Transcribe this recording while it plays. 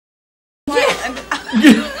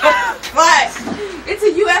What? It's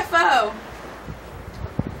a UFO.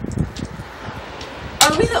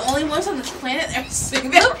 Are we the only ones on this planet that ever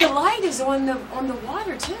seen that? Look, the light is on the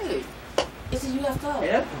water too. It's a UFO.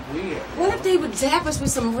 Yeah, that's weird. What if they would zap us with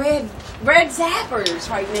some red zappers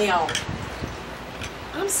right now?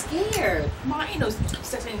 I'm scared. Mom, ain't no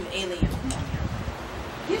such thing as an alien.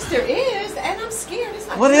 Yes, there is, and I'm scared. It's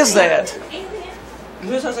not What is that? Alien?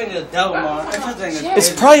 There's such thing as a devil, Mom. There's such thing as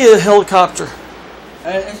It's probably a helicopter.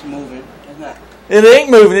 It's moving. It's not. It ain't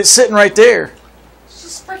moving. It's sitting right there. It's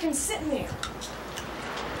just freaking sitting there.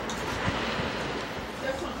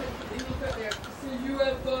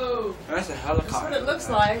 UFO. That's a That's helicopter. what it looks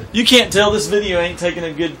like. You can't tell this video ain't taking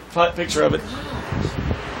a good picture of it.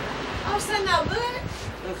 Oh, send out good.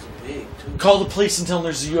 It looks big, too. Call the police and tell them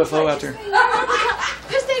there's a UFO out there.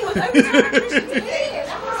 This thing was over top of Christian's head.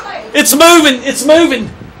 I was like, It's moving. It's moving.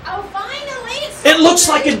 oh, finally. It looks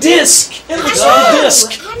like a disc. It looks I like a know.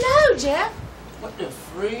 disc. I know, Jeff. What the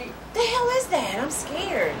freak? The hell is that? I'm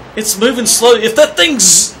scared. It's moving slowly. If that thing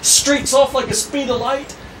streaks off like a speed of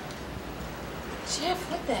light, Jeff,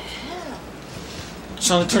 what the hell?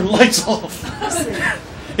 Shawnda, turn the lights off. Listen, what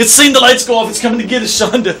It's seen the lights go off. It's coming to get us,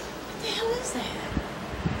 Shawnda. the hell is that?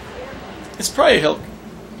 It's probably a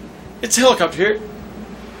It's a helicopter here.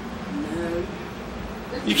 No.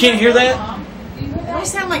 You can't hear that? That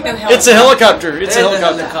sound like no helicopter. It's a helicopter. It's a There's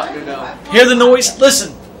helicopter. though. Hear the noise?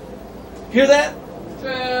 Listen. Hear that?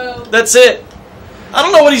 True. That's it. I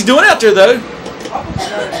don't know what he's doing out there, though. I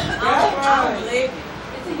don't believe it.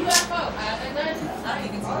 It's a UFO. I think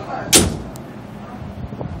it's a UFO.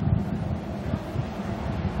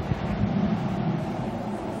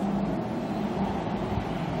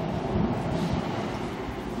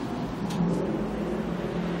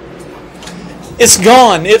 It's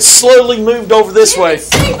gone. It's slowly moved over this way. It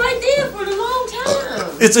stayed right there for a long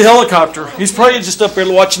time. It's a helicopter. He's probably just up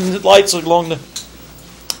there watching the lights along the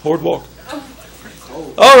boardwalk.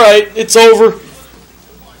 All right, it's over.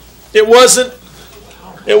 It wasn't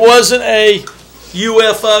a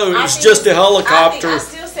UFO. It was just a I helicopter.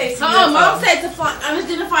 still say it's a Mom UFO. said it's an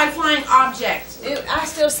unidentified flying object. I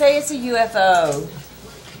still say it's a UFO.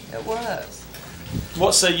 It was.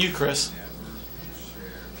 What say you, Chris?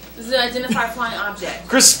 It's an identified flying object.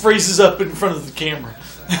 Chris freezes up in front of the camera.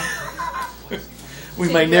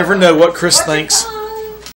 We may never know what Chris thinks.